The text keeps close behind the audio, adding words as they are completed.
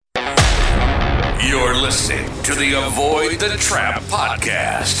You're listening to the Avoid the Trap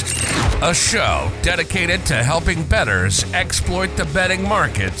podcast, a show dedicated to helping bettors exploit the betting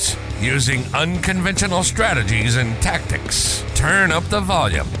markets using unconventional strategies and tactics. Turn up the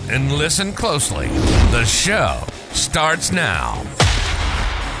volume and listen closely. The show starts now.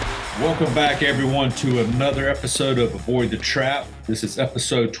 Welcome back, everyone, to another episode of Avoid the Trap. This is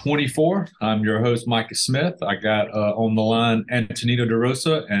episode 24. I'm your host, Micah Smith. I got on the line Antonino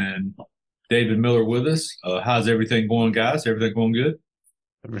DeRosa and David Miller with us. How's everything going, guys? Everything going good?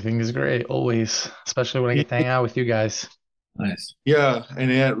 Everything is great, always, especially when I get to hang out with you guys. Nice. Yeah,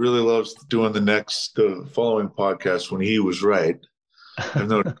 and Ant really loves doing the following podcast when he was right. I've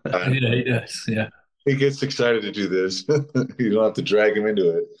noticed that. Yeah, he does. Yeah. He gets excited to do this. You don't have to drag him into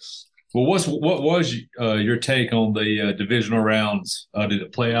it. Well, what was your take on the divisional rounds? Did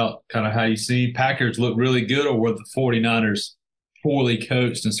it play out kind of how you see? Packers look really good, or were the 49ers poorly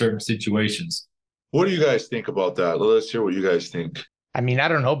coached in certain situations? What do you guys think about that? Let's hear what you guys think. I mean, I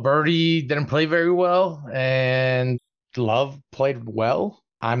don't know. Birdie didn't play very well, and Love played well.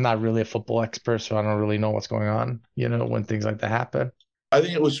 I'm not really a football expert, so I don't really know what's going on, when things like that happen. I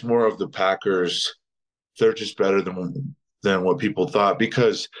think it was more of the Packers. They're just better than what people thought,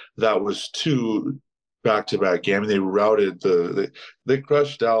 because that was two back-to-back games. They routed they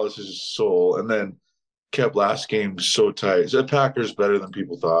crushed Dallas's soul and then kept last game so tight. So the Packers better than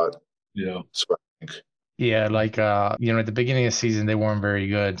people thought. Yeah. That's what I think. Yeah, at the beginning of the season, they weren't very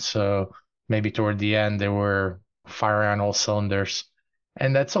good. So maybe toward the end, they were firing on all cylinders.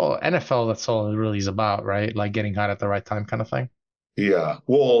 And that's all NFL, that's all it really is about, right? Like getting hot at the right time kind of thing. Yeah.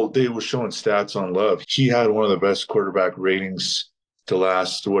 Well, they were showing stats on Love. He had one of the best quarterback ratings to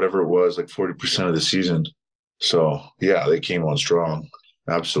last whatever it was, like 40% of the season. So, yeah, they came on strong.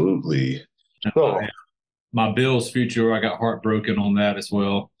 Absolutely. So, my Bills future, I got heartbroken on that as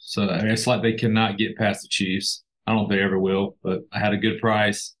well. So it's like they cannot get past the Chiefs. I don't think they ever will, but I had a good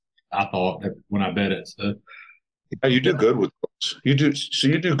price, I thought, when I bet it. So yeah, you do good with those. You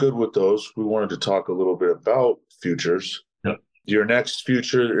do good with those. We wanted to talk a little bit about futures. Yep. Your next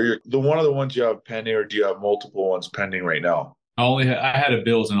future, one of the ones you have pending, or do you have multiple ones pending right now? I had a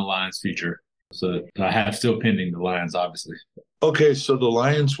Bills and a Lions future. So I have still pending the Lions, obviously. Okay, so the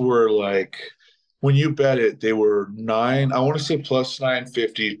Lions were like, when you bet it, they were I want to say plus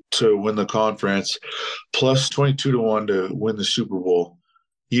 950 to win the conference, plus 22 to 1 to win the Super Bowl.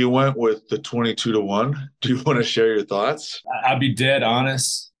 You went with the 22 to 1. Do you want to share your thoughts? I'll be dead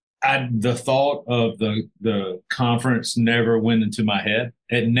honest. The thought of the conference never went into my head.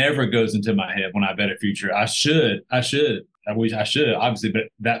 It never goes into my head when I bet a future. I wish I should, obviously, but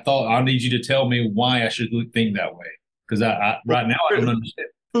that thought, I need you to tell me why I should think that way. Because right now I don't understand.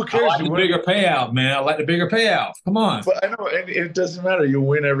 Who cares? I like the bigger payout, man. I like the bigger payout. Come on. But I know, and it doesn't matter. You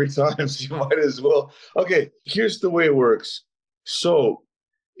win every time, so you might as well. Okay, here's the way it works. So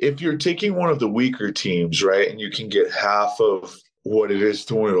if you're taking one of the weaker teams, right, and you can get half of what it is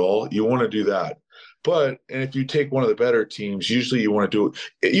to win it all, you want to do that. And if you take one of the better teams, usually you want to do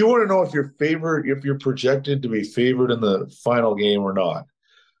it. You want to know if you're projected to be favored in the final game or not.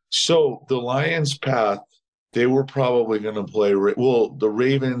 So the Lions' path, they were probably going to play, the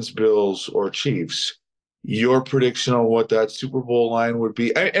Ravens, Bills, or Chiefs. Your prediction on what that Super Bowl line would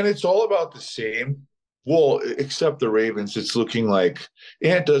be, and it's all about the same. Well, except the Ravens, it's looking like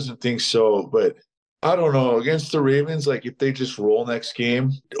Ant doesn't think so, but I don't know. Against the Ravens, like if they just roll next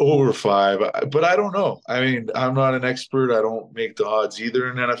game, over 5. But I don't know. I mean, I'm not an expert. I don't make the odds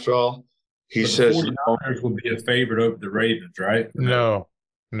either in NFL. He says the 49ers will be a favorite over the Ravens, right? No,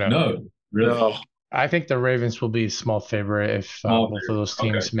 really? No. I think the Ravens will be a small favorite if both of those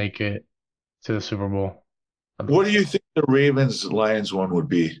teams make it to the Super Bowl. What do you think the Ravens-Lions one would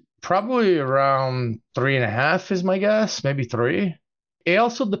be? Probably around 3.5 is my guess, maybe 3. It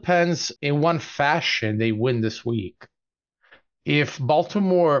also depends in one fashion they win this week. If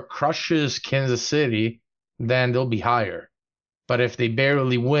Baltimore crushes Kansas City, then they'll be higher. But if they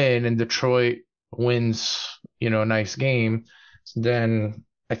barely win and Detroit wins, a nice game, then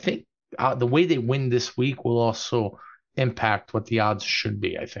I think the way they win this week will also impact what the odds should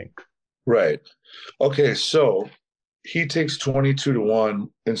be, I think. Right. Okay, so he takes 22 to 1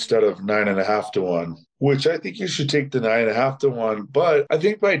 instead of 9.5 to 1, which I think you should take the 9.5 to 1. But I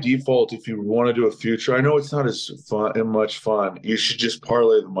think by default, if you want to do a future, I know it's not as much fun. You should just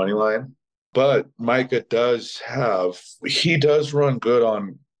parlay the money line. But Micah does run good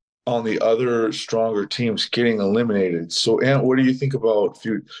on the other stronger teams getting eliminated. So, Ant, what do you think about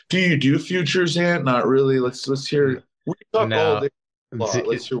do you do futures, Ant? Not really. Let's hear. We talk all day.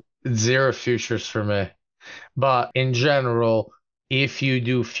 Let's hear. 0 futures for me. But in general, if you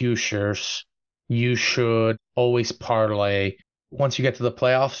do futures, you should always parlay. Once you get to the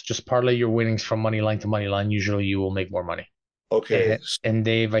playoffs, just parlay your winnings from money line to money line. Usually you will make more money. Okay. And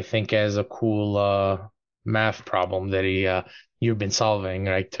Dave, I think, has a cool math problem that you've been solving,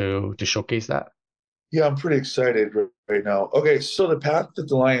 right, to showcase that. Yeah, I'm pretty excited right now. Okay, so the path that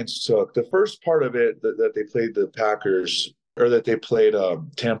the Lions took, the first part of it that they played the Packers, or that they played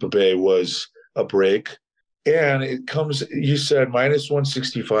Tampa Bay, was a break. And it comes, you said minus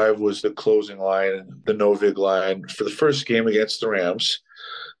 165 was the closing line, the no vig line for the first game against the Rams.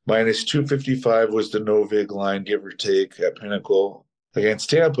 Minus 255 was the no vig line, give or take, at Pinnacle against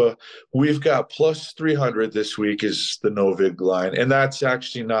Tampa. We've got plus 300 this week is the no vig line. And that's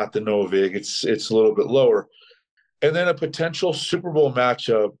actually not the no vig, it's a little bit lower. And then a potential Super Bowl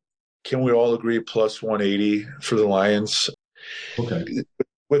matchup. Can we all agree plus 180 for the Lions? Okay.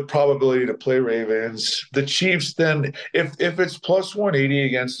 With probability to play Ravens. The Chiefs, then, if it's plus 180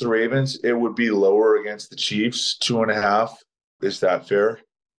 against the Ravens, it would be lower against the Chiefs, 2.5. Is that fair?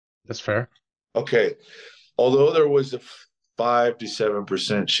 That's fair. Okay. Although there was a 5 to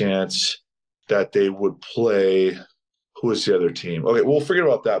 7% chance that they would play, who was the other team? Okay, we'll forget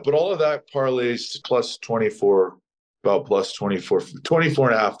about that. But all of that parlays to plus 24, about plus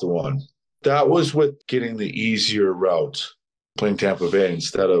 24.5 to 1. That was with getting the easier route, playing Tampa Bay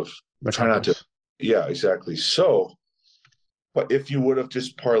instead of trying not to. Yeah, exactly. So, but if you would have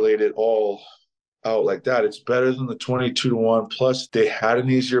just parlayed it all out like that, it's better than the 22 to 1. Plus, they had an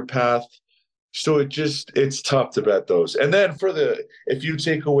easier path. So it's tough to bet those. And then if you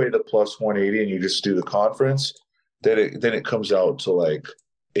take away the plus 180 and you just do the conference, then it comes out to like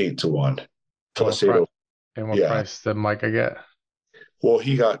 8 to 1. Plus 8. And what price did Micah get? Well,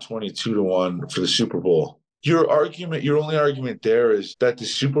 he got 22 to 1 for the Super Bowl. Your only argument there is that the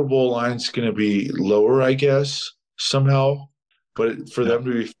Super Bowl line's going to be lower, I guess, somehow. But for them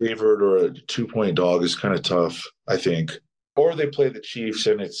to be favored or a 2-point dog is kind of tough, I think. Or they play the Chiefs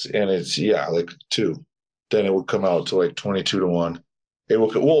and it's like 2. Then it would come out to like 22 to 1.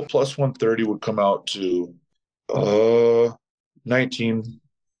 Plus 130 would come out to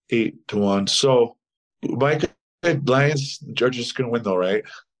 19.8 to 1. So Mike, Lions are just going to win though, right?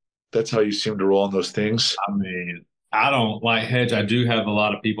 That's how you seem to roll on those things. I mean, I don't like hedge. I do have a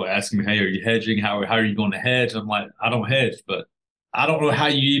lot of people asking me, hey, are you hedging? How are you going to hedge? I'm like, I don't hedge, but I don't know how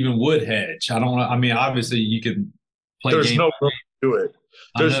you even would hedge. I don't know. I mean, obviously you can play. There's no room to do it.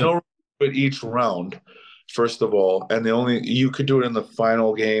 There's no room to do it each round, first of all. And you could do it in the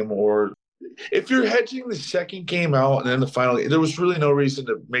final game, or if you're hedging the second game out and then the final game, there was really no reason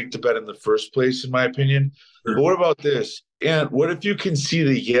to make the bet in the first place, in my opinion. Sure. But what about this? And what if you can see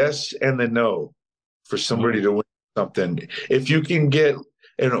the yes and the no for somebody to win something? If you can get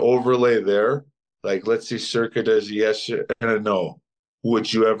an overlay there, like let's say Circa does a yes and a no,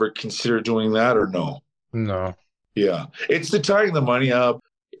 would you ever consider doing that or no? No. Yeah. It's the tying the money up.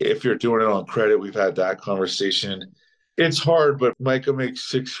 If you're doing it on credit, we've had that conversation. It's hard, but Micah makes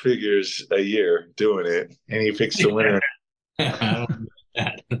 6 figures a year doing it, and he picks the winner.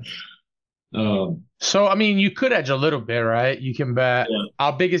 So, I mean, you could edge a little bit, right? You can bet. Yeah.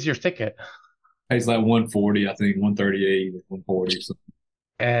 How big is your ticket? It's like 140, I think, 138, 140. Something.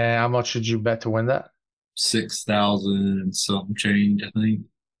 And how much did you bet to win that? 6,000 something change, I think.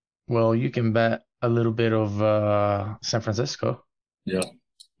 Well, you can bet a little bit of San Francisco. Yeah.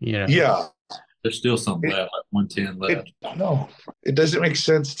 Yeah. There's still some left, like 110 left. No, it doesn't make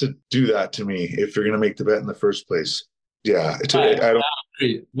sense to do that to me if you're going to make the bet in the first place. Yeah. I don't.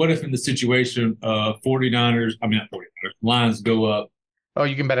 What if in the situation 49ers, Lions go up? Oh,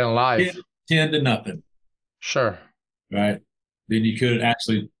 you can bet it live. 10 to nothing. Sure. Right. Then you could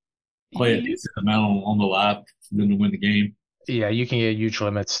actually play a decent amount on the live for them to win the game. Yeah, you can get huge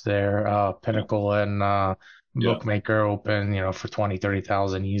limits there. Pinnacle and Bookmaker open, for 20,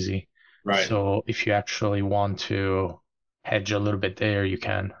 30,000 easy. Right. So if you actually want to hedge a little bit there, you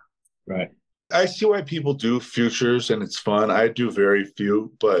can. Right. I see why people do futures and it's fun. I do very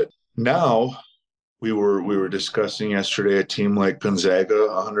few, but now we were discussing yesterday a team like Gonzaga,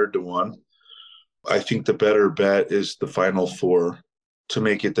 100 to 1. I think the better bet is the Final Four to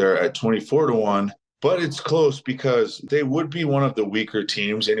make it there at 24 to 1. But it's close because they would be one of the weaker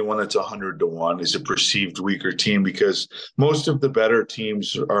teams. Anyone that's 100 to 1 is a perceived weaker team because most of the better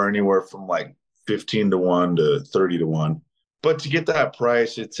teams are anywhere from like 15 to 1 to 30 to 1. But to get that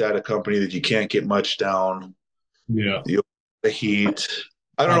price, it's at a company that you can't get much down. Yeah. The Heat.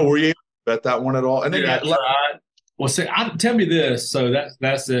 I don't know. Were you able to bet that one at all? And then well, tell me this. So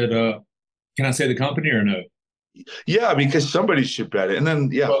that's it. Can I say the company or no? Yeah, because somebody should bet it. And then,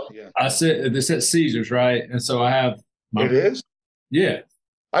 I said this at Caesars, right? And so I have it is? Yeah.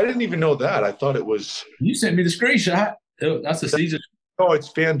 I didn't even know that. I thought it was. You sent me the screenshot. Oh, that's the Caesar. Oh,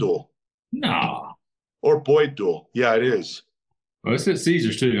 it's FanDuel No. or Boyd Duel. Yeah, it is. Well, it says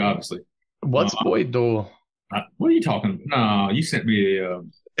Caesars too, obviously. What's Boyd Duel? What are you talking about? No, you sent me a.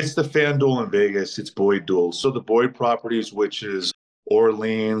 It's the FanDuel in Vegas. It's Boyd Duel. So the Boyd properties, which is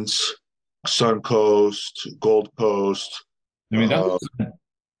Orleans, Suncoast, Gold Coast. I mean, that was.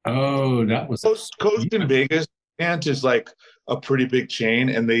 Oh, that was. Coast in Vegas. Ant is like a pretty big chain,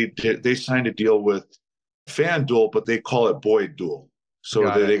 and they signed a deal with FanDuel, but they call it Boyd Duel. So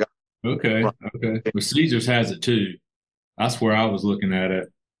they got. Okay. Well, Caesars has it too. That's where I was looking at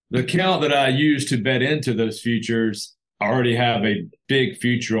it. The account that I used to bet into those futures, I already have a big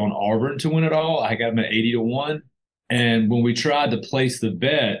future on Auburn to win it all. I got them at 80-1. And when we tried to place the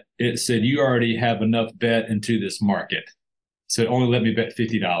bet, it said you already have enough bet into this market. So it only let me bet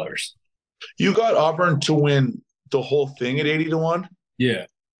 $50. You got Auburn to win the whole thing at 80-1? Yeah.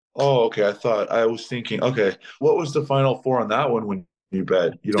 Oh, okay. I was thinking, okay, what was the final four on that one when you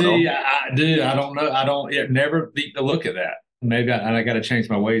bet? You don't know? I don't know. It never beat the look at that. Maybe I got to change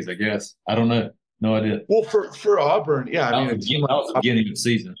my ways, I guess. I don't know. No idea. Well, for Auburn, yeah. I mean, that was the beginning of the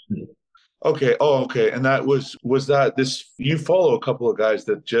season. Okay. Oh, okay. And that was that this, you follow a couple of guys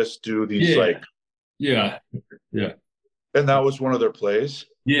that just do these Yeah. And that was one of their plays?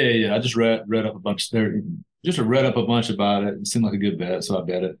 Yeah. I just read up a bunch there. Just read up a bunch about it. It seemed like a good bet, so I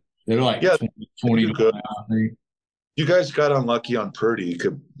bet it. They're like 20 to 1, I think. You guys got unlucky on Purdy.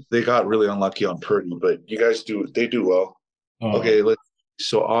 They got really unlucky on Purdy, but you guys do well. Okay,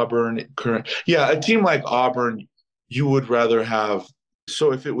 so Auburn a team like Auburn, you would rather have.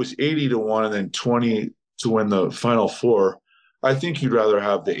 So if it was 80-1 and then 20 to win the Final Four, I think you'd rather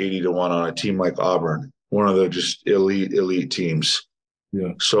have the 80-1 on a team like Auburn, one of the just elite teams.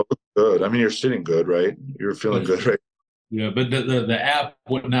 Yeah. So good. I mean, you're sitting good, right? You're feeling good, right? Yeah, but the app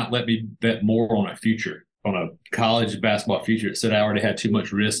would not let me bet more on a future, on a college basketball future. It said I already had too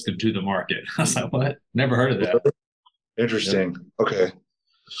much risk into the market. I was like, what? Never heard of that. Interesting. Yeah. Okay.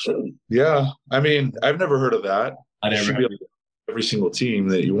 Yeah. I mean, I've never heard of that. I never heard of every single team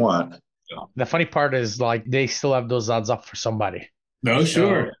that you want. The funny part is, like, they still have those odds up for somebody. No,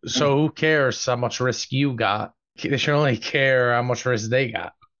 sure. So who cares how much risk you got? They should only care how much risk they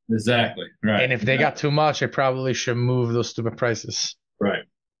got. Exactly. Right. And if they got too much, they probably should move those stupid prices. Right.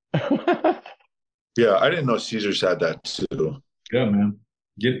 Yeah, I didn't know Caesars had that too. Yeah, man.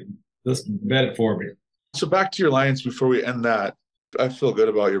 Let's bet it for me. So back to your Lions before we end that. I feel good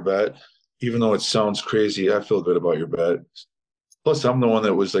about your bet. Even though it sounds crazy, I feel good about your bet. Plus, I'm the one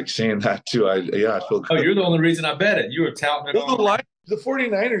that was like saying that too. I feel good. Oh, you're the only reason I bet it. You were touting it on. The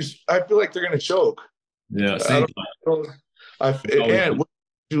 49ers, I feel like they're going to choke. Yeah, and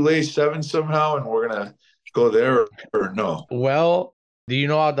you lay 7 somehow, and we're gonna go there or no? Well, do you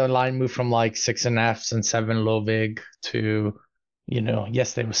know how the line moved from like 6.5 and 7 low vig to,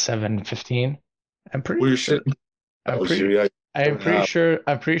 yesterday was 7.15? I'm pretty sure. I'm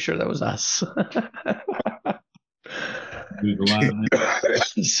pretty sure that was us.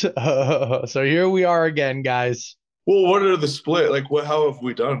 So here we are again, guys. Well, what are the split? Like, how have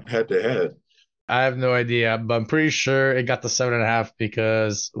we done head to head? I have no idea, but I'm pretty sure it got to 7.5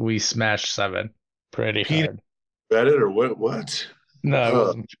 because we smashed 7 pretty hard. Bet it or what?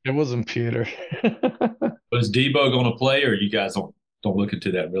 No, it wasn't Peter. Was Debo going to play, or you guys don't look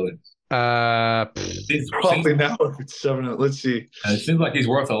into that really? Probably now if it's 7. Let's see. It seems like he's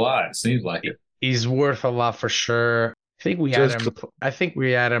worth a lot. It seems like it. He's worth a lot for sure. I think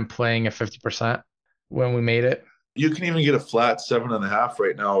we had him playing at 50% when we made it. You can even get a flat 7.5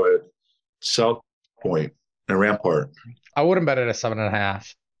 right now at South Point and Rampart. I wouldn't bet it at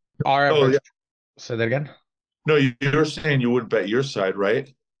 7.5. Yeah. Say that again? No, you're saying you wouldn't bet your side,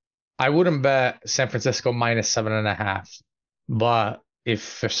 right? I wouldn't bet San Francisco minus 7.5. But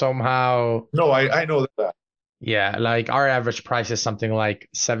if somehow... No, I know that. Yeah, like our average price is something like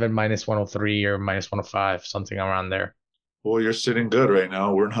 7 minus 103 or minus 105, something around there. Well, you're sitting good right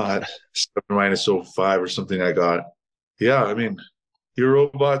now. We're not 7 minus 05 or something I got. Yeah, I mean... Your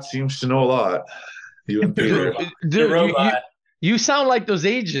robot seems to know a lot. You and Peter. Dude, you sound like those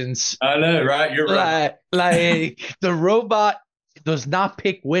agents. I know, right? You're right. Like the robot does not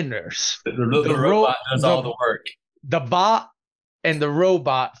pick winners. The robot does all the work. The bot and the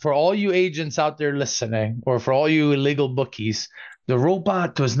robot, for all you agents out there listening, or for all you illegal bookies, the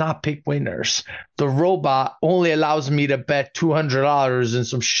robot does not pick winners. The robot only allows me to bet $200 in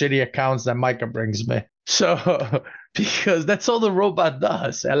some shitty accounts that Micah brings me. So... Because that's all the robot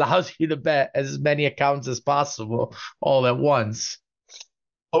does. It allows you to bet as many accounts as possible all at once.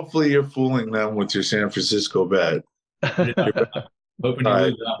 Hopefully you're fooling them with your San Francisco bet. Hoping you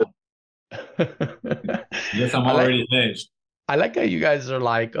lose that one. Guess I'm already hedged. I like how you guys are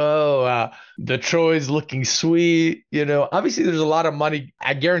like, Detroit's looking sweet. Obviously there's a lot of money.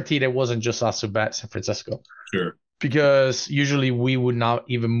 I guarantee it wasn't just us who bet San Francisco. Sure. Because usually we would not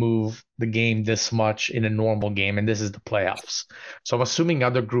even move the game this much in a normal game, and this is the playoffs. So I'm assuming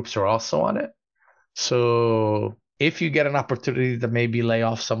other groups are also on it. So if you get an opportunity to maybe lay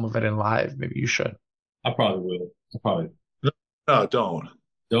off some of it in live, maybe you should. I probably will. No, don't.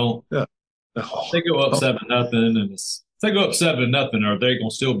 Yeah. No. They go up 7-0, and if they go up 7-0, are they going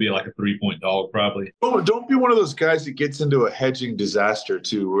to still be like a 3-point dog? Probably. Oh, don't be one of those guys that gets into a hedging disaster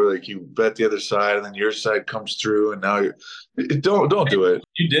too, where like you bet the other side and then your side comes through, and now you don't do it.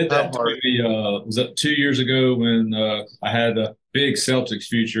 You did that maybe was that 2 years ago when I had a big Celtics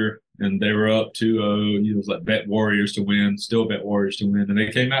future and they were up 2-0. It was like bet Warriors to win, still bet Warriors to win, and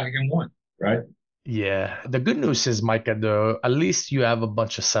they came out and won, right? Yeah. The good news is, Micah, though, at least you have a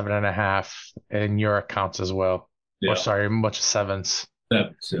bunch of 7.5 in your accounts as well. Yeah. Or sorry, a bunch of 7s.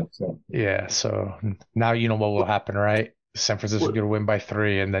 Yeah. So now you know what will happen, right? San Francisco's going to win by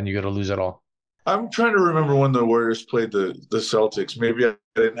 3, and then you're going to lose it all. I'm trying to remember when the Warriors played the Celtics. Maybe I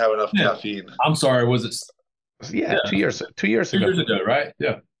didn't have enough caffeine. I'm sorry, was it? Yeah, 2 years ago. 2 years ago, right?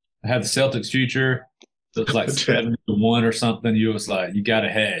 Yeah. I had the Celtics future. It was like 7-1 or something. You was like, you got to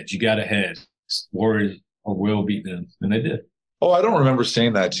hedge. Warriors will beat them, and they did. Oh, I don't remember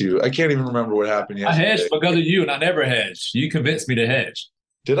saying that to you. I can't even remember what happened yesterday. I hedged because of you, and I never hedged. You convinced me to hedge.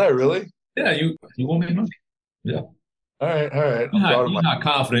 Did I really? Yeah, you won me money. Yeah. All right. You're not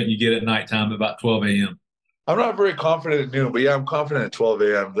confident you get at nighttime about 12 a.m. I'm not very confident at noon, but yeah, I'm confident at 12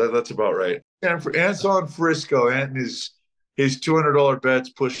 a.m. That's about right. And for Ant's on Frisco, and his $200 bets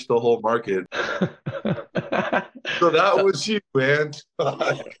pushed the whole market. So that was you, Ant.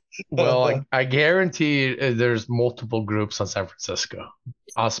 Well, I guarantee there's multiple groups on San Francisco,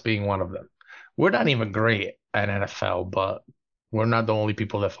 us being one of them. We're not even great at NFL, but we're not the only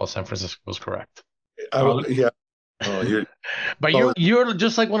people that thought San Francisco was correct. Yeah. Oh, but you're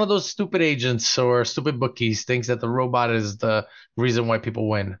just like one of those stupid agents or stupid bookies thinks that the robot is the reason why people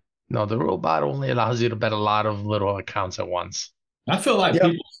win. No, the robot only allows you to bet a lot of little accounts at once. I feel like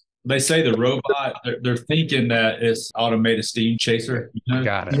people, they say the robot, they're thinking that it's automated steam chaser.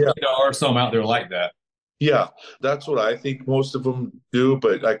 Got it. Yeah. There are some out there like that. Yeah, that's what I think most of them do,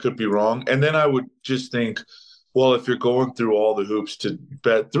 but I could be wrong. And then I would just think, well, if you're going through all the hoops to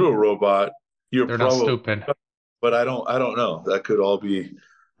bet through a robot, they're probably not stupid. But I don't know. That could all be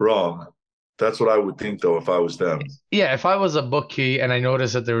wrong. That's what I would think, though, if I was them. Yeah, if I was a bookie and I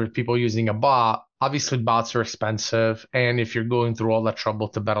noticed that there were people using a bot, obviously bots are expensive. And if you're going through all that trouble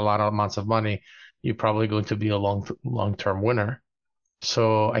to bet a lot of amounts of money, you're probably going to be a long-term winner.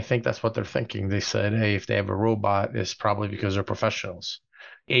 So I think that's what they're thinking. They said, hey, if they have a robot, it's probably because they're professionals.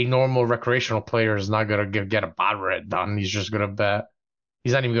 A normal recreational player is not going to get a bot red done. He's just going to bet.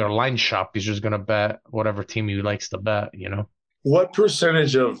 He's not even going to line shop. He's just going to bet whatever team he likes to bet, What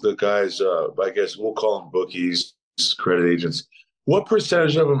percentage of the guys, I guess we'll call them bookies, credit agents, what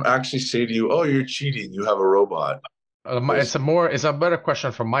percentage of them actually say to you, oh, you're cheating, you have a robot? It's a better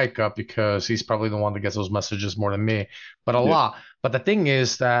question for Micah because he's probably the one that gets those messages more than me, but lot. But the thing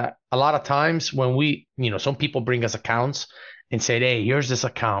is that a lot of times when we, some people bring us accounts and say, hey, here's this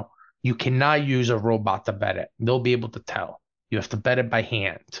account. You cannot use a robot to bet it. They'll be able to tell. You have to bet it by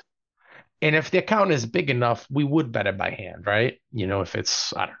hand. And if the account is big enough, we would bet it by hand, right? If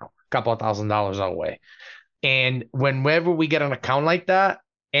it's, I don't know, a couple of $1,000s away. And whenever we get an account like that,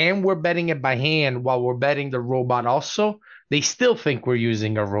 and we're betting it by hand while we're betting the robot also, they still think we're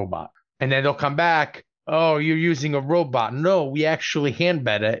using a robot. And then they'll come back, oh, you're using a robot. No, we actually hand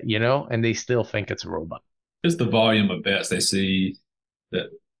bet it, and they still think it's a robot. Just the volume of bets they see that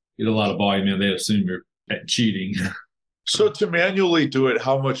get a lot of volume and they assume you're cheating. So to manually do it,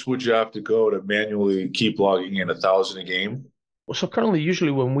 how much would you have to go to manually keep logging in 1,000 a game? So currently,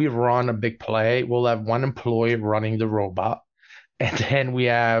 usually when we run a big play, we'll have one employee running the robot. And then we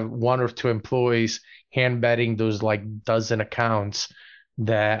have 1 or 2 employees hand betting those like dozen accounts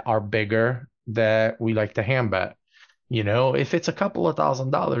that are bigger that we like to hand bet. If it's a couple of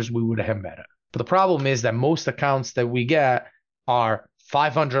 $1,000s, we would hand bet it. But the problem is that most accounts that we get are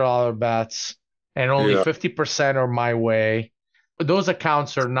 $500 bets and only 50% are my way. Those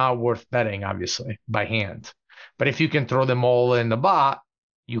accounts are not worth betting, obviously, by hand. But if you can throw them all in the bot,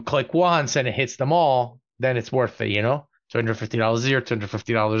 you click once and it hits them all, then it's worth it, $250 here,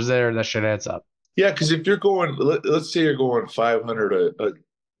 $250 there, that shit adds up. Yeah, because if you're going, let's say you're going 500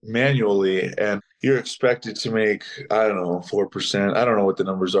 manually and you're expected to make, I don't know, 4%. I don't know what the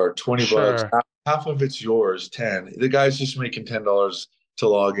numbers are, $20. half of it's yours, 10. The guy's just making $10 to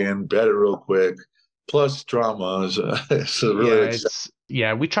log in, bet it real quick, plus drama. So really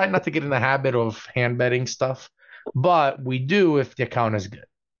we try not to get in the habit of hand betting stuff, but we do if the account is good.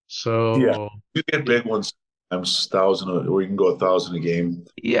 So you get big ones sometimes 1,000, or you can go 1,000 a game.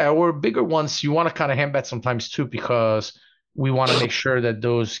 Yeah, or bigger ones you want to kind of hand bet sometimes too, because we want to make sure that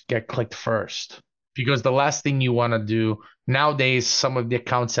those get clicked first. Because the last thing you want to do nowadays, some of the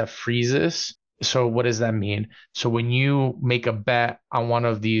accounts have freezes. So what does that mean? So when you make a bet on one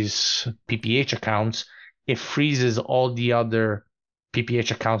of these PPH accounts, it freezes all the other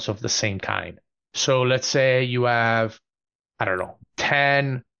PPH accounts of the same kind. So let's say you have, I don't know,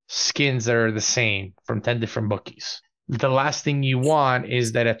 10 skins that are the same from 10 different bookies. The last thing you want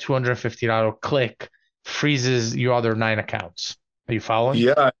is that a $250 click freezes your other 9 accounts. Are you following?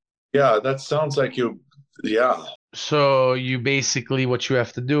 Yeah, that sounds like yeah. So you basically, what you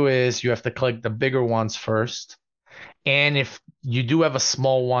have to do is you have to click the bigger ones first. And if you do have a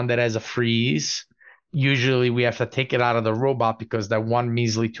small one that has a freeze, usually we have to take it out of the robot, because that one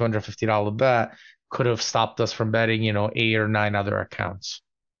measly $250 bet could have stopped us from betting, 8 or 9 other accounts.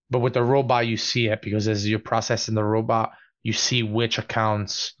 But with the robot, you see it, because as you're processing the robot, you see which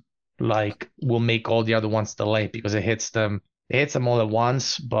accounts will make all the other ones delay, because it hits them all at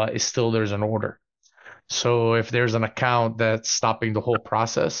once, but it's still, there's an order. So if there's an account that's stopping the whole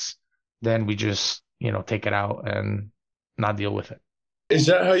process, then we just, take it out and not deal with it. Is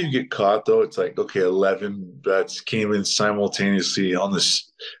that how you get caught though? It's like, okay, 11 bets came in simultaneously on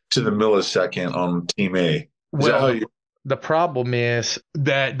this to the millisecond on team A. The problem is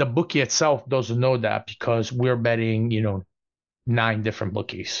that the bookie itself doesn't know that, because we're betting, 9 different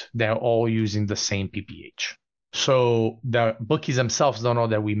bookies. They're all using the same PPH. So the bookies themselves don't know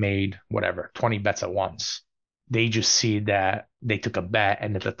that we made 20 bets at once. They just see that they took a bet,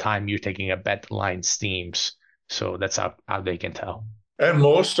 and at the time you're taking a bet, the line steams. So that's how they can tell. And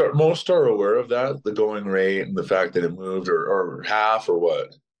most are aware of that, the going rate and the fact that it moved or half or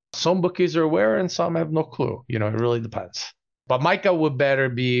what? Some bookies are aware and some have no clue. It really depends. But Micah would better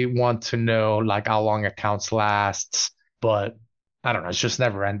want to know how long accounts lasts. But I don't know. It's just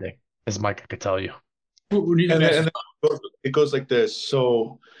never ending, as Micah could tell you. And then it goes like this.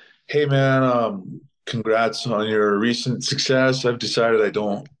 So, hey man, congrats on your recent success. I've decided I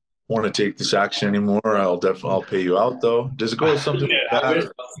don't want to take this action anymore. I'll pay you out though. Does it go with something like that? I wish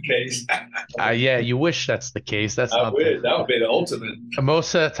that's the case. Yeah, you wish that's the case. That would be the ultimate.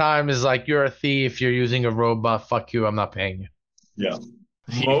 Most of the time is you're a thief, you're using a robot, fuck you, I'm not paying you. Yeah.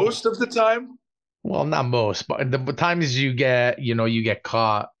 Most of the time? Well, not most, but the times you get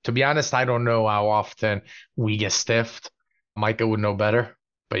caught. To be honest, I don't know how often we get stiffed. Micah would know better,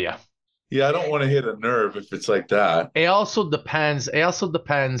 but yeah. Yeah, I don't want to hit a nerve if it's like that. It also depends.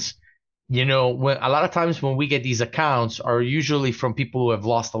 When a lot of times when we get these accounts are usually from people who have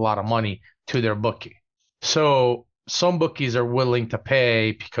lost a lot of money to their bookie. So some bookies are willing to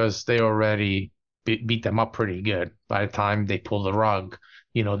pay because they already beat them up pretty good. By the time they pull the rug,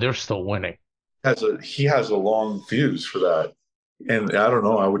 they're still winning. He has a long fuse for that. And I don't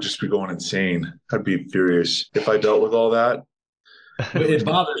know, I would just be going insane. I'd be furious if I dealt with all that. But it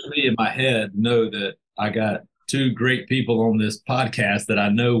bothers me in my head to know that I got 2 great people on this podcast that I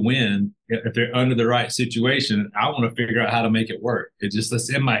know win if they're under the right situation. I want to figure out how to make it work. That's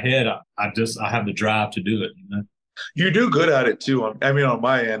in my head. I have the drive to do it. You do good at it too. I mean, on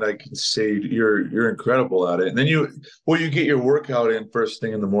my end, I can say you're incredible at it. And then you get your workout in first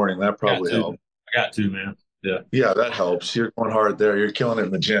thing in the morning. That probably helps. I got to, man. Yeah, that helps. You're going hard there. You're killing it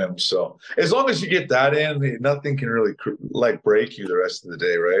in the gym. So as long as you get that in, nothing can really break you the rest of the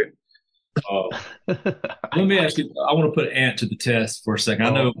day, right? Let me ask you. I want to put Ant to the test for a second. I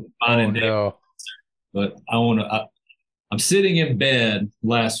know mine and Dave, but I'm sitting in bed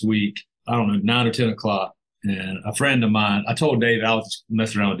last week. I don't know, 9 or 10 o'clock, and a friend of mine. I told David I was just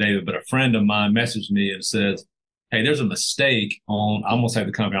messing around with David, but a friend of mine messaged me and says, "Hey, there's a mistake on." I almost have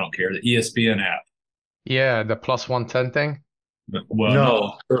the company. I don't care. The ESPN app. Yeah, the plus 110 thing.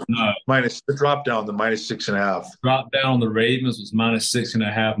 No. Minus the drop down, the -6.5. Drop down on the Ravens was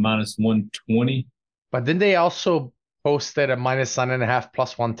 -6.5, -120. But didn't they also post it at -9.5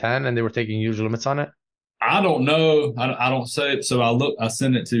 plus 110, and they were taking huge limits on it? I don't know. I don't say it. So I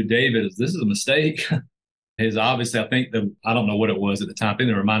sent it to David. This is a mistake. His obviously, I don't know what it was at the time. I think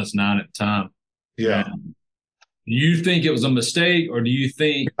they were -9 at the time. Yeah. And you think it was a mistake, or do you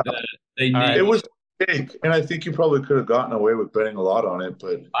think that they need? It was a mistake, and I think you probably could have gotten away with betting a lot on it.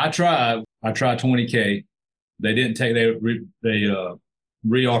 But I tried 20K. They didn't take. They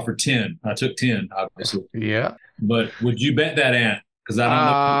re-offered 10. I took 10, obviously. Yeah. But would you bet that, Ant? Because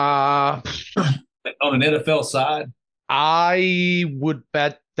I don't know Uh, on an NFL side. I would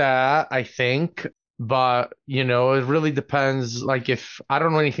bet that, I think, but it really depends. Like if I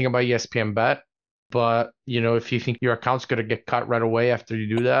don't know anything about ESPN bet, but if you think your account's gonna get cut right away after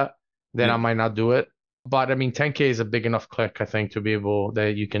you do that, then I Yeah, might not do it. But I mean, 10K is a big enough click, I think, to be able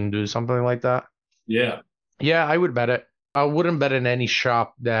that you can do something like that. yeah, Yeah, I would bet it. I wouldn't bet in any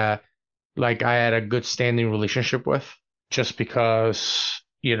shop that like I had a good standing relationship with, just because,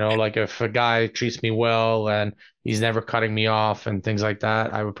 like if a guy treats me well and he's never cutting me off and things like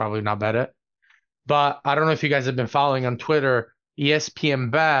that, I would probably not bet it. But I don't know if you guys have been following on Twitter,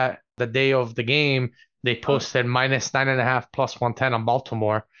 ESPN Bet, the day of the game, they posted -9.5 +110 on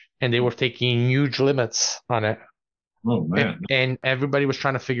Baltimore, and they were taking huge limits on it. oh man, And everybody was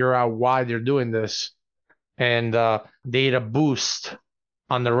trying to figure out why they're doing this. And they had a boost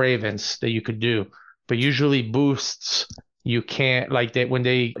on the Ravens that you could do. But usually boosts, you can't, like they when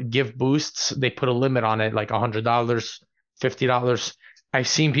they give boosts, they put a limit on it, like $100, $50. I've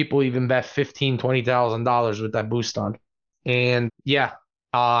seen people even bet $15,000, $20,000 with that boost on. And yeah,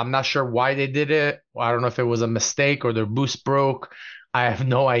 I'm not sure why they did it. I don't know if it was a mistake or their boost broke. I have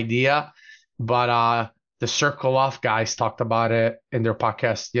no idea. But the Circle Off guys talked about it in their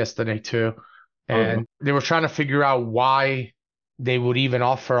podcast yesterday too. oh, And they were trying to figure out why they would even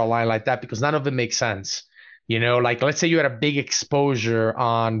offer a line like that, because none of it makes sense. Like let's say you had a big exposure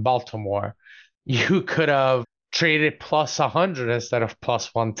on Baltimore, you could have traded +100 instead of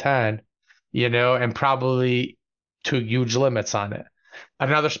 +110, and probably took huge limits on it.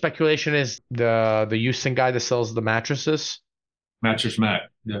 Another speculation is the Houston guy that sells the mattresses. Mattress Mac.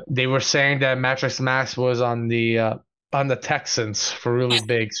 Yeah, They were saying that Mattress Max was on the Texans for really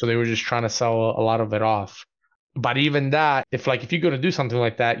big, so they were just trying to sell a lot of it off. But even that, if you're gonna do something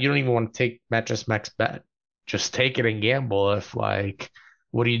like that, you don't even want to take Mattress Max bet. Just take it and gamble. If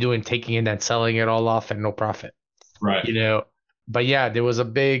what are you doing taking it and selling it all off and no profit? right. You know. But yeah, there was a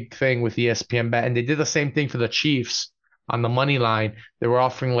big thing with ESPN bet, and they did the same thing for the Chiefs on the money line. They were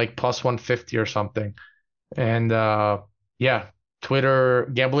offering like +150 or something. And yeah,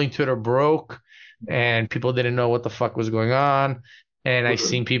 gambling Twitter broke, and people didn't know what the fuck was going on. And I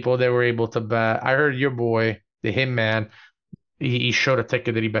seen people that were able to bet. I heard your boy, the Hitman, he showed a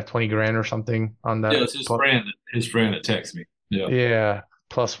ticket that he bet 20 grand or something on Yeah, that. it's his friend that texted me. Yeah, Yeah,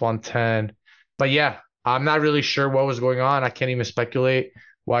 +110. But yeah, I'm not really sure what was going on. I can't even speculate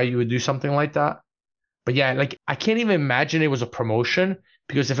why you would do something like that. But yeah, like I can't even imagine it was a promotion,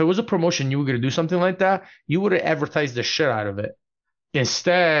 because if it was a promotion, you were going to do something like that, you would have advertised the shit out of it.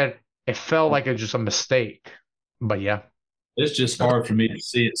 Instead, it felt like it's just a mistake. But yeah. it's just hard for me to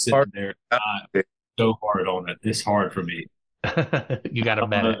see it sitting there. I'm so hard on it. It's hard for me. You got to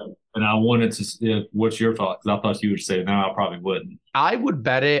bet it. And I wanted to. Yeah, what's your thought? Because I thought you would say no. I probably wouldn't. I would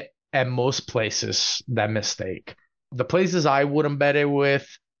bet it at most places, that mistake. The places I wouldn't bet it with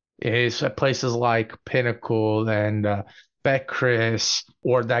is at places like Pinnacle and Bet Chris,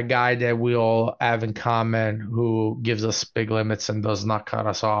 or that guy that we all have in common who gives us big limits and does not cut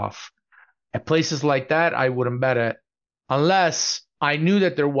us off. At places like that, I wouldn't bet it unless I knew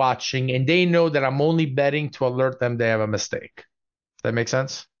that they're watching and they know that I'm only betting to alert them they have a mistake. Does that make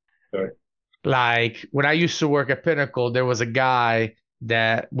sense? Right. Like when I used to work at Pinnacle, there was a guy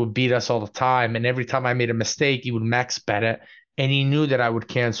that would beat us all the time. And every time I made a mistake, he would max bet it. And he knew that I would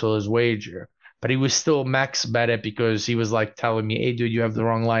cancel his wager. But he was still max bet it because he was like telling me, hey, dude, you have the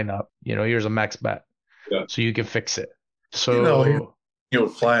wrong lineup. Here's a max bet. Yeah. So you can fix it. You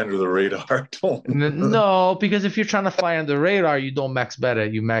would fly under the radar. No, because if you're trying to fly under the radar, you don't max bet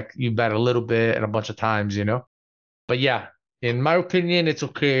it. You bet a little bit and a bunch of times, But yeah, in my opinion, it's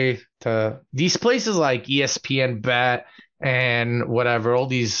okay to these places like ESPN Bet and whatever, all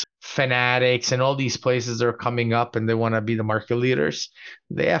these fanatics and all these places that are coming up and they want to be the market leaders.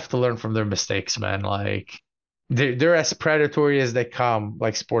 They have to learn from their mistakes, man. Like they're as predatory as they come,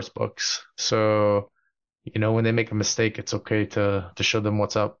 like sports books. So when they make a mistake, it's okay to show them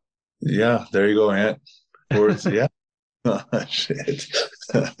what's up. Yeah, there you go, Ant. Words, yeah. Shit.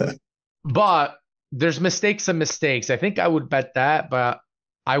 But there's mistakes and mistakes. I think I would bet that, but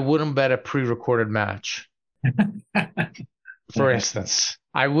I wouldn't bet a pre-recorded match. For instance,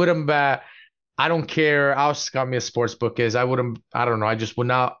 I wouldn't bet. I don't care how scummy a sports book is. I don't know. I just would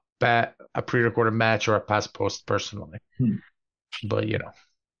not bet a pre-recorded match or a pass post personally. But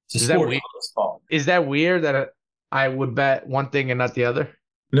Is that weird? Is that weird that I would bet one thing and not the other?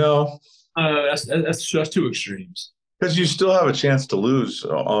 No, that's two extremes. Because you still have a chance to lose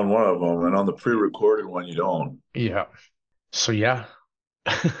on one of them, and on the pre-recorded one, you don't. Yeah. So yeah.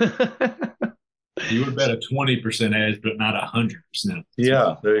 You would bet a 20% edge, but not 100%.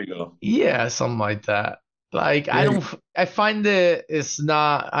 Yeah, there you go. Yeah, something like that. Like Yeah. I find it's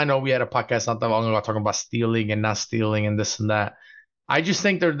not. I know we had a podcast not that long ago talking about stealing and not stealing and this and that. I just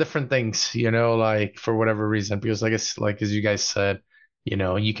think they're different things, like for whatever reason, because I guess like as you guys said,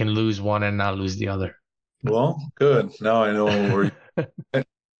 you can lose one and not lose the other. Well, good. Now I know where.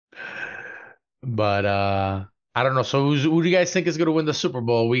 But I don't know. So who do you guys think is gonna win the Super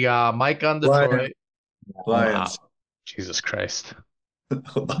Bowl? We got Mike on Lions. Detroit. Lions. Wow. Jesus Christ.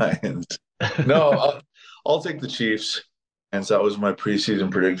 Lions. No, I'll take the Chiefs. And that was my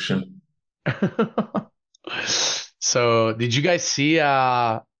preseason prediction. So did you guys see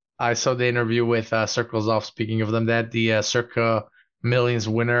I saw the interview with Circles Off, speaking of them, they had the Circa Millions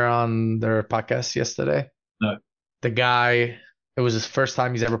winner on their podcast yesterday. No. The guy, it was his first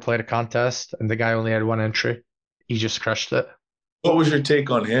time he's ever played a contest, and the guy only had one entry. He just crushed it. What was your take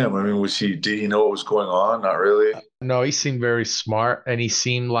on him? I mean, did he know what was going on? Not really. No, he seemed very smart, and he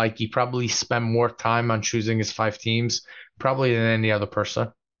seemed like he probably spent more time on choosing his 5 teams probably than any other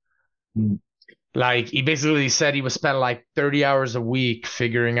person. Like, he basically said he would spend like 30 hours a week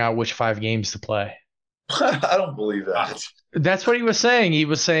figuring out which 5 games to play. I don't believe that. That's what he was saying. He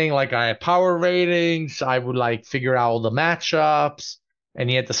was saying, like, I had power ratings, I would like figure out all the matchups, and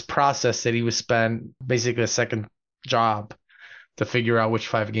he had this process that he would spend basically a second job to figure out which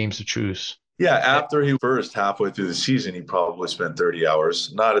 5 games to choose. Yeah, after he first halfway through the season, he probably spent 30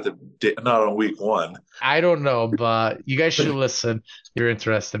 hours. Not on week 1. I don't know, but you guys should listen if you're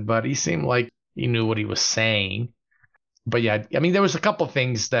interested. But he seemed like he knew what he was saying. But yeah, I mean, there was a couple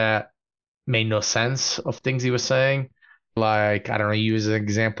things that made no sense of things he was saying. Like, I don't know, use an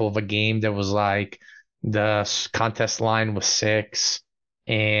example of a game that was like the contest line was 6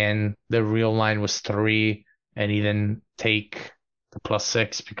 and the real line was 3, and he didn't take the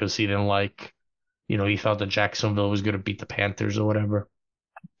 +6 because he didn't like, he thought that Jacksonville was going to beat the Panthers or whatever.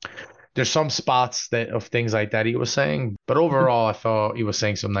 There's some spots of things like that he was saying, but overall, I thought he was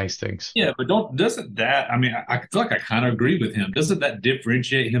saying some nice things. Yeah, but doesn't that, I mean, I feel like I kind of agree with him. Doesn't that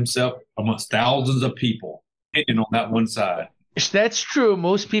differentiate himself amongst thousands of people on that one side? That's true.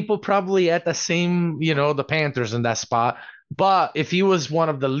 Most people probably at the same, the Panthers in that spot. But if he was one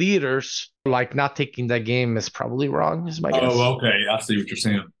of the leaders, like not taking that game is probably wrong, is my guess. Oh, okay. I see what you're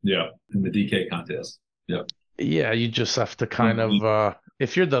saying. Yeah, in the DK contest. Yeah. Yeah, you just have to kind of,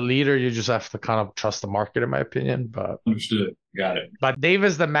 if you're the leader, you just have to kind of trust the market, in my opinion. But Understood. Got it. But Dave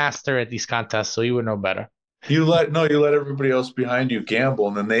is the master at these contests, so he would know better. You let everybody else behind you gamble,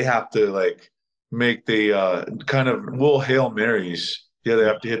 and then they have to like make the kind of little Hail Marys. Yeah, they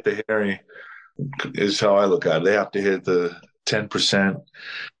have to hit the Harry, is how I look at it. They have to hit the 10%,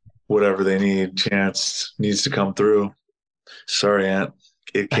 whatever they need, chance needs to come through. Sorry, Ant.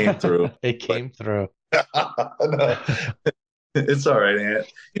 It came through. It came through. No. It's all right, Ant.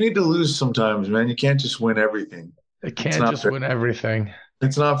 You need to lose sometimes, man. You can't just win everything. It can't just win everything.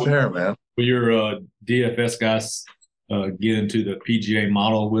 It's not fair, man. Will your DFS guys get into the PGA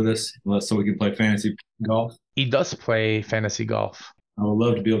model with us so we can play fantasy golf? He does play fantasy golf. I would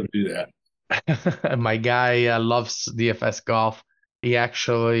love to be able to do that. My guy loves DFS golf. He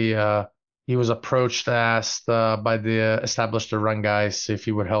actually he was approached, asked by the established the run guys if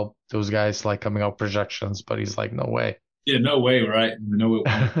he would help those guys like coming out projections, but he's like, no way. Yeah, no way, right? No way.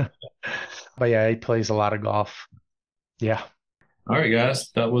 But yeah, he plays a lot of golf. Yeah. All right,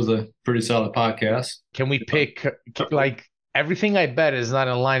 guys. That was a pretty solid podcast. Can we pick, like, everything I bet is not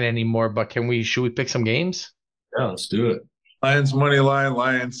in line anymore, but should we pick some games? Yeah, let's do it. Lions money line,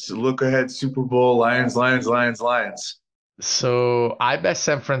 Lions look ahead Super Bowl, Lions. So I bet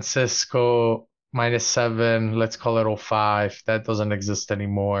San Francisco -7. Let's call it 05. That doesn't exist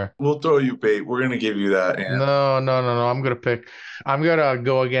anymore. We'll throw you bait. We're gonna give you that. Ant. No. I'm gonna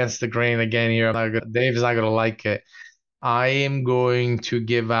go against the grain again here. Dave's not gonna like it. I am going to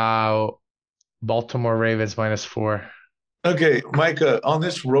give out Baltimore Ravens -4. Okay, Micah, on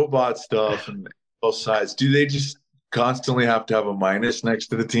this robot stuff and both sides, do they just constantly have to have a minus next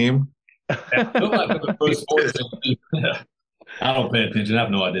to the team? I don't pay attention. I have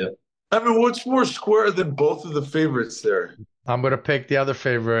no idea. I mean, what's more square than both of the favorites there? I'm going to pick the other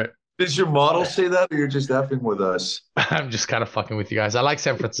favorite. Does your model say that, or you're just effing with us? I'm just kind of fucking with you guys. I like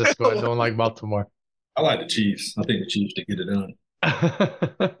San Francisco. I don't like Baltimore. I like the Chiefs. I think the Chiefs to get it done.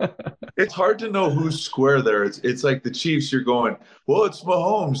 It's hard to know who's square there. It's like the Chiefs, you're going, well, it's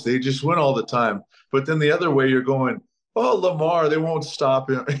Mahomes. They just win all the time. But then the other way, you're going, oh, Lamar, they won't stop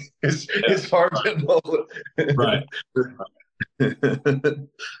him. It's hard to know. Right.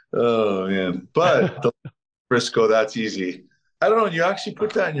 Oh, man. But the Frisco, that's easy. I don't know. You actually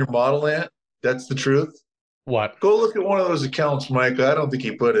put that in your model, Ant? That's the truth. What? Go look at one of those accounts, Mike. I don't think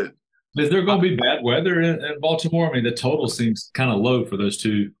he put it. Is there going to be bad weather in Baltimore? I mean, the total seems kind of low for those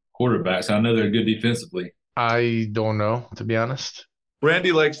two quarterbacks. I know they're good defensively. I don't know, to be honest.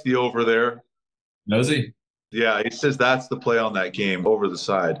 Randy likes the over there. Knows he? Yeah, he says that's the play on that game, over the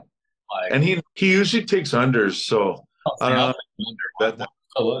side. Like, And he usually takes unders, so I don't know. That,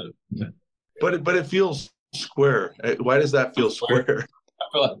 low. But it feels square. Why does that feel square? I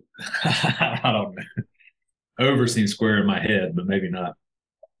feel like I don't know. Over seems square in my head, but maybe not.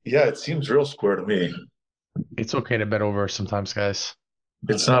 Yeah, it seems real square to me. It's okay to bet over sometimes, guys.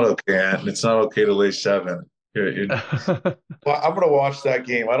 It's not okay, Ant. It's not okay to lay 7. Well, I'm going to watch that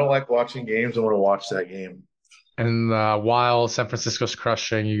game. I don't like watching games. I'm going to watch that game. And while San Francisco's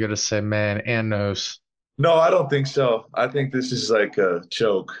crushing, you got to say, man, and knows. No, I don't think so. I think this is like a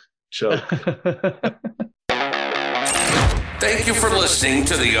choke. Thank you for listening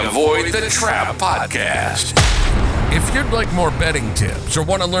to the Avoid the Trap podcast. If you'd like more betting tips or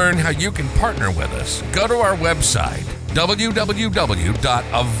want to learn how you can partner with us, go to our website,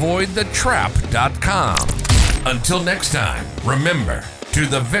 www.avoidthetrap.com. Until next time, remember, to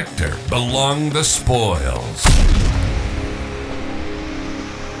the victor belong the spoils.